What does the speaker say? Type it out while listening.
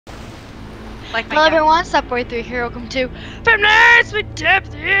Like my Hello gun. everyone, Subway3 here. Welcome to Fitness with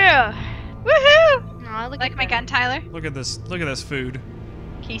Tips. Yeah, woohoo! No, I Like my gun, Tyler. Look at this. Look at this food.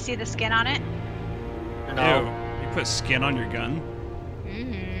 Can you see the skin on it? No. Ew. You put skin on your gun?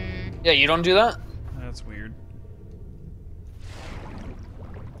 Yeah, you don't do that? That's weird.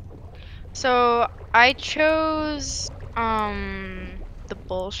 So I chose the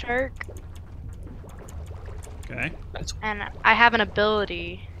bull shark, Okay. and I have an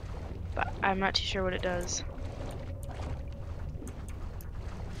ability, but I'm not too sure what it does.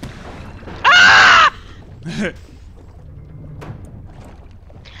 Ah!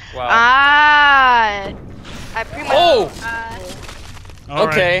 Wow. Ah! I pretty much. Oh! All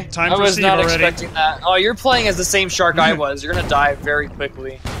Okay. right, time I for was Steve not already. expecting that. Oh, you're playing as the same shark I was. You're gonna die very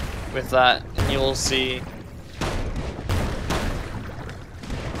quickly with that, and you'll see.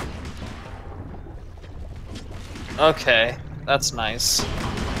 Okay, that's nice.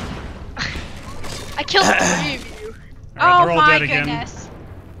 I killed 3 of you. All right, Oh they're all my dead again. goodness.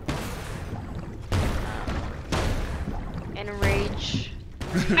 Enrage.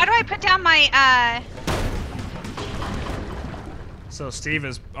 How do I put down my So Steve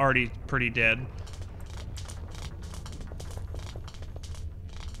is already pretty dead.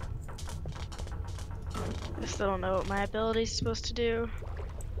 I still don't know what my ability is supposed to do.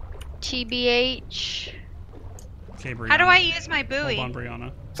 TBH. Okay, Brianna. How do I use my buoy? Hold on,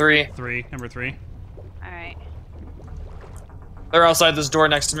 Brianna. 3. Number 3. Alright. They're outside this door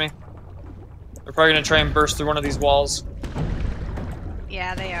next to me. They're probably gonna try and burst through one of these walls.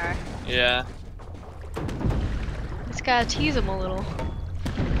 Yeah, they are. Yeah. Just gotta tease him a little.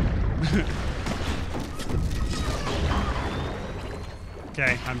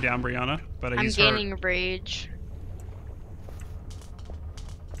 Okay, I'm down, Brianna. But I'm he's gaining rage.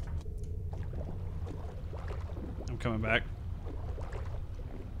 I'm coming back.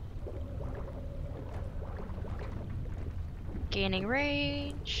 Gaining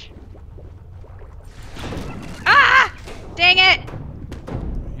rage. Ah! Dang it!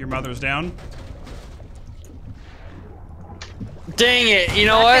 Your mother's down. Dang it! You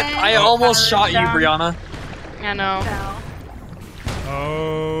know what? I almost shot you, down. Brianna. I know. No.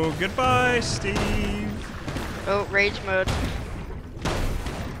 Oh, goodbye, Steve. Oh, rage mode.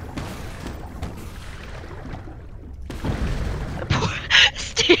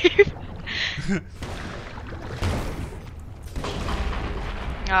 Steve.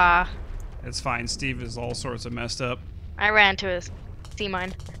 Ah, It's fine. Steve is all sorts of messed up. I ran into his sea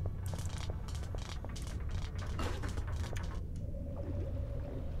mine.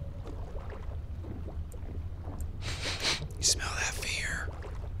 You smell that fear?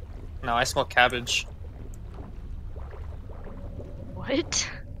 No, I smell cabbage. What?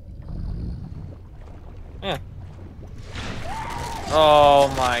 Yeah.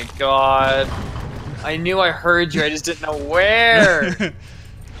 Oh my god. I knew I heard you, I just didn't know where.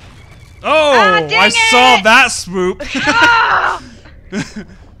 Oh, Ah, dang I saw it! that swoop. Ah!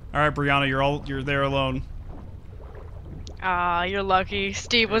 All right, Brianna, you're there alone. Ah, you're lucky.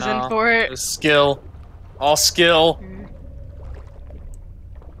 Steve was No, in for it it. was skill. All skill.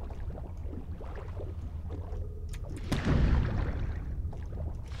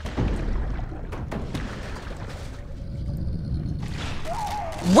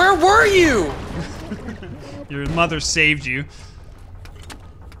 Where were you? Your mother saved you.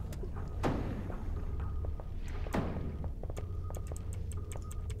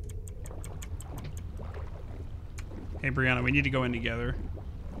 Hey, Brianna, we need to go in together.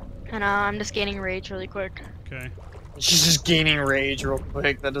 And I'm just gaining rage really quick. Okay. She's just gaining rage real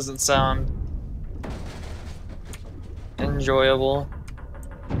quick. That doesn't sound enjoyable.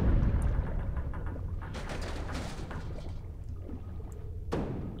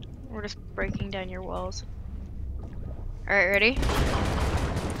 We're just breaking down your walls. Alright, ready?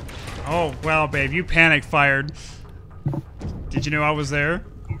 Oh, wow, babe, you panic fired. Did you know I was there?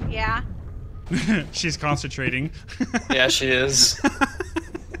 Yeah. She's concentrating. Yeah, she is.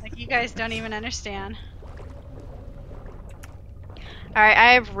 Like you guys don't even understand. Alright,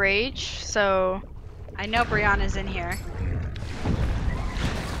 I have rage, so I know Brianna's in here.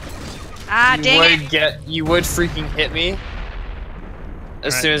 Ah, dang it! You would freaking hit me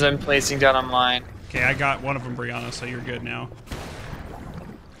as Right. soon as I'm placing down on mine. Okay, I got one of them, Brianna, so you're good now.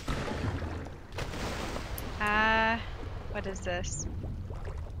 What is this?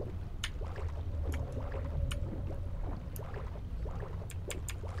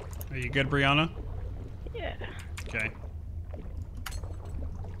 Are you good, Brianna? yeah. Okay.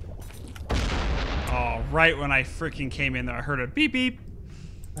 Oh, right when I freaking came in there, I heard a beep beep.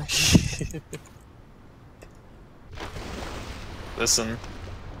 Listen,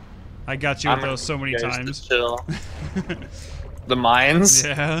 I got you with those so many guys times. to chill. The mines?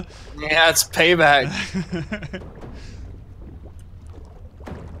 Yeah. Yeah, it's payback.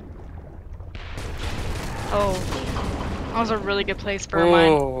 Oh, that was a really good place for a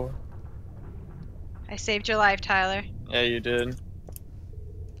mine. Oh. I saved your life, Tyler. Yeah, you did.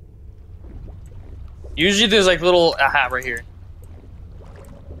 Usually there's like little right here.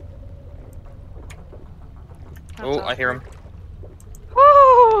 That's I hear him.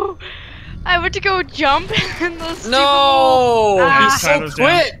 Woo! I went to go jump in the stupid No! Ah. He's so Tyler's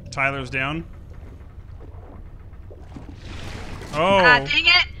quick! down. Tyler's down. Ah, Oh. dang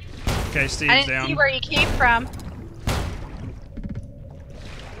it! Okay, I Steve's didn't down. see where you came from.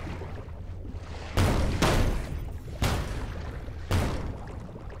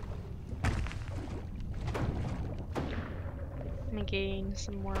 I'm gonna gain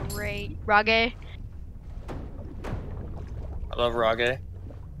some more rage. Rage. I love Rage.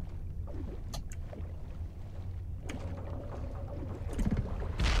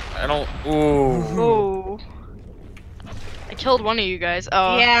 I don't. Ooh. Oh. I killed one of you guys.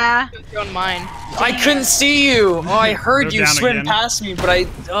 Oh. Yeah. You're on mine. I couldn't see you! Oh, I heard They're you down swim again. past me, but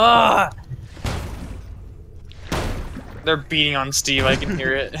I. They're beating on Steve, I can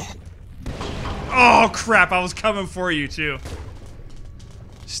hear it. Oh crap! I was coming for you too.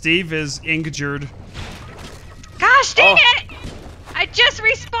 Steve is injured. Gosh dang Oh. it! I just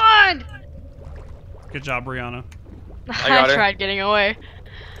respawned! Good job, Brianna. I got her. tried getting away.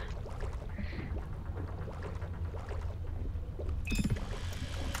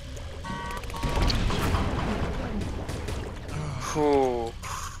 Ooh.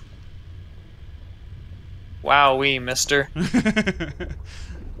 Wowee, mister.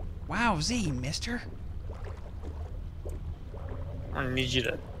 Wow, Z, mister. I need you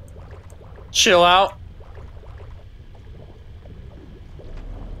to chill out.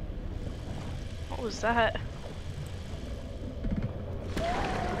 What was that?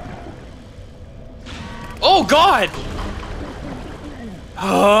 Oh God!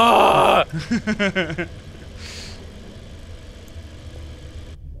 Ah!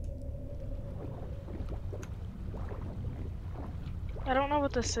 I don't know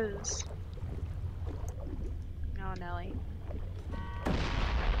what this is. Oh, Nelly.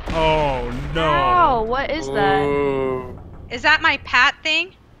 Oh no. Ow, what is that? Ooh. Is that my pat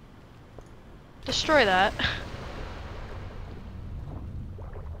thing? Destroy that.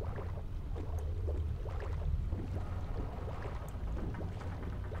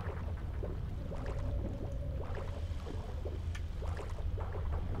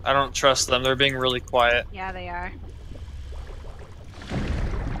 I don't trust them. They're being really quiet. Yeah, they are.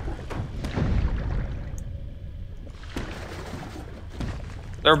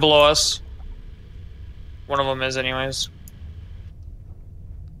 They're below us. One of them is, anyways.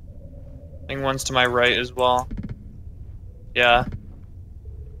 I think one's to my right as well. Yeah.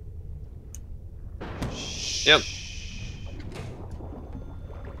 Yep.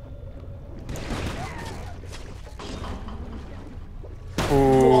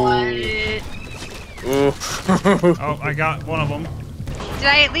 What? Ooh. Oh, I got one of them. Did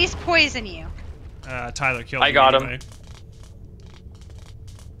I at least poison you? Tyler killed I got him. anyway.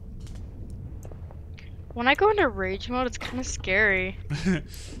 When I go into rage mode, it's kind of scary.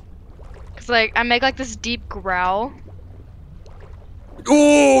 Cause like I make like this deep growl.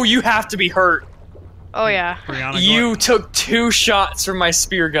 Ooh, you have to be hurt. Oh yeah. Brianna, go You ahead. took 2 shots from my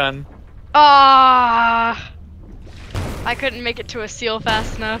spear gun. Ah! I couldn't make it to a seal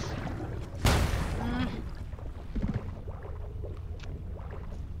fast enough.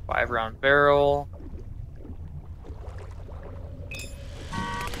 5-round barrel.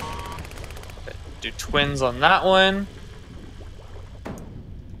 Do twins on that one.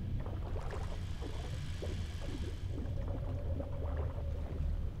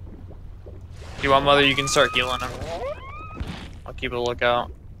 You want mother? You can start healing him. I'll keep a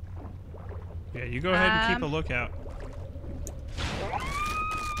lookout. Yeah, you go ahead and keep a lookout.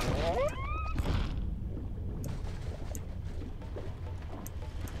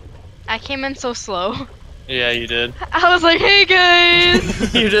 I came in so slow. Yeah, you did. I was like, hey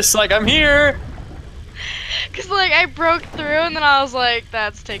guys! You're just like, I'm here. Cause like I broke through and then I was like,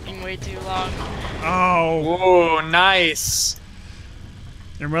 that's taking way too long. Oh, Whoa, nice.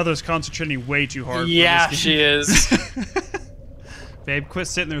 your mother's concentrating way too hard. Yeah, for this she game. is. Babe, quit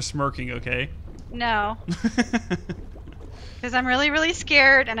sitting there smirking, okay? No. Because I'm really, really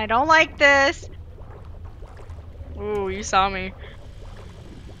scared and I don't like this. Ooh, you saw me.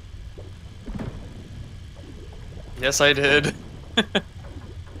 Yes, I did.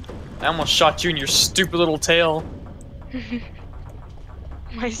 I almost shot you in your stupid little tail.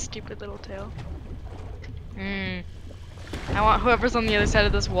 My stupid little tail. I want whoever's on the other side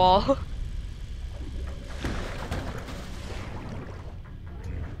of this wall.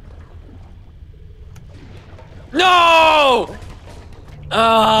 No!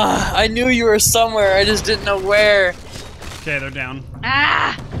 I knew you were somewhere. I just didn't know where. Okay, they're down.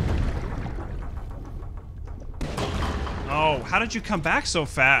 Ah! Oh, how did you come back so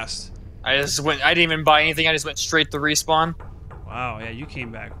fast? I didn't even buy anything. I just went straight to respawn. Wow, yeah, you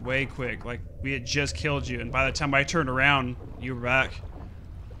came back way quick. Like, we had just killed you, and by the time I turned around, you were back.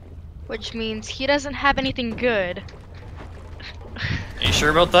 Which means he doesn't have anything good. Are you sure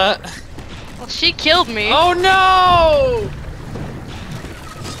about that? Well, she killed me. Oh no!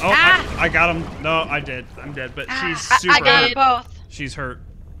 Oh, Ah! I got him. No, I did. I'm dead, but she's I super got hurt. them both. She's hurt.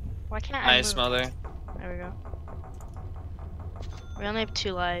 Why can't I Nice, move? mother. There we go. We only have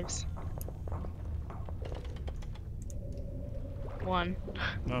 2 lives. 1.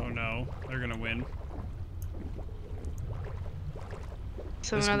 Oh no, they're gonna win.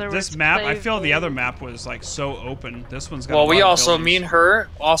 So This, in other words, this map, I play feel the blue. other map was like so open. This one's got. Well, a lot we of also, buildings. me and her,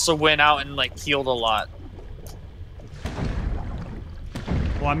 also went out and like healed a lot.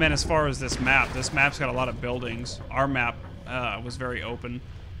 Well, I meant as far as this map's got a lot of buildings. Our map was very open.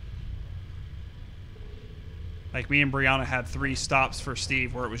 Like me and Brianna had 3 stops for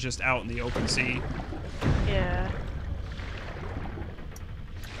Steve where it was just out in the open sea. Yeah.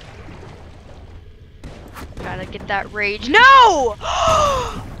 Gotta get that rage. No!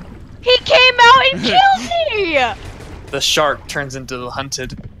 He came out and killed me! The shark turns into the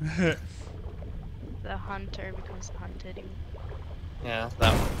hunted. The hunter becomes the hunted. Yeah,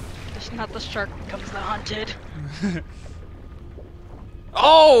 that one. It's not the shark becomes the hunted.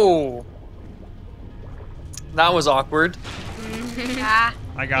 Oh! That was awkward. Ah.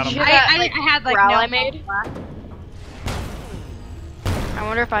 I got him. You- that, I like, had like growl no I made? left. I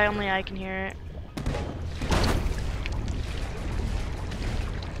wonder if only I can hear it.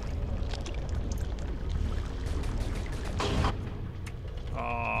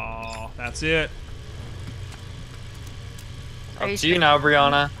 Oh, that's it. Are Up to you now,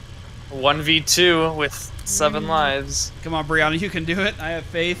 Brianna. 1v2 with 7 lives. Come on, Brianna, you can do it. I have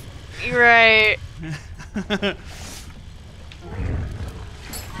faith. You're right.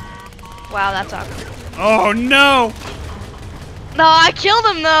 Wow, that's awkward. Oh no! No, I killed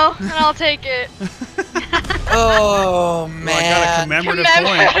him though, and I'll take it. Oh, Well, I got a commemorative coin.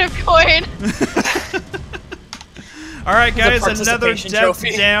 Commemorative coin. All right, guys, another participation death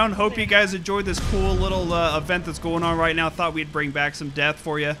trophy. down. Hope you guys enjoyed this cool little event that's going on right now. Thought we'd bring back some death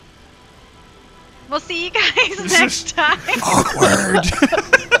for you. We'll see you guys next time. Awkward.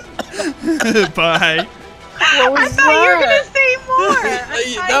 Bye. What I was thought you were that? gonna say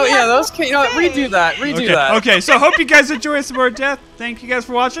more. No, yeah, that was. You know what? Redo that. Redo Okay. that. Okay. So hope you guys enjoy some more death. Thank you guys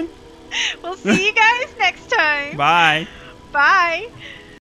for watching. We'll see you guys next time. Bye. Bye.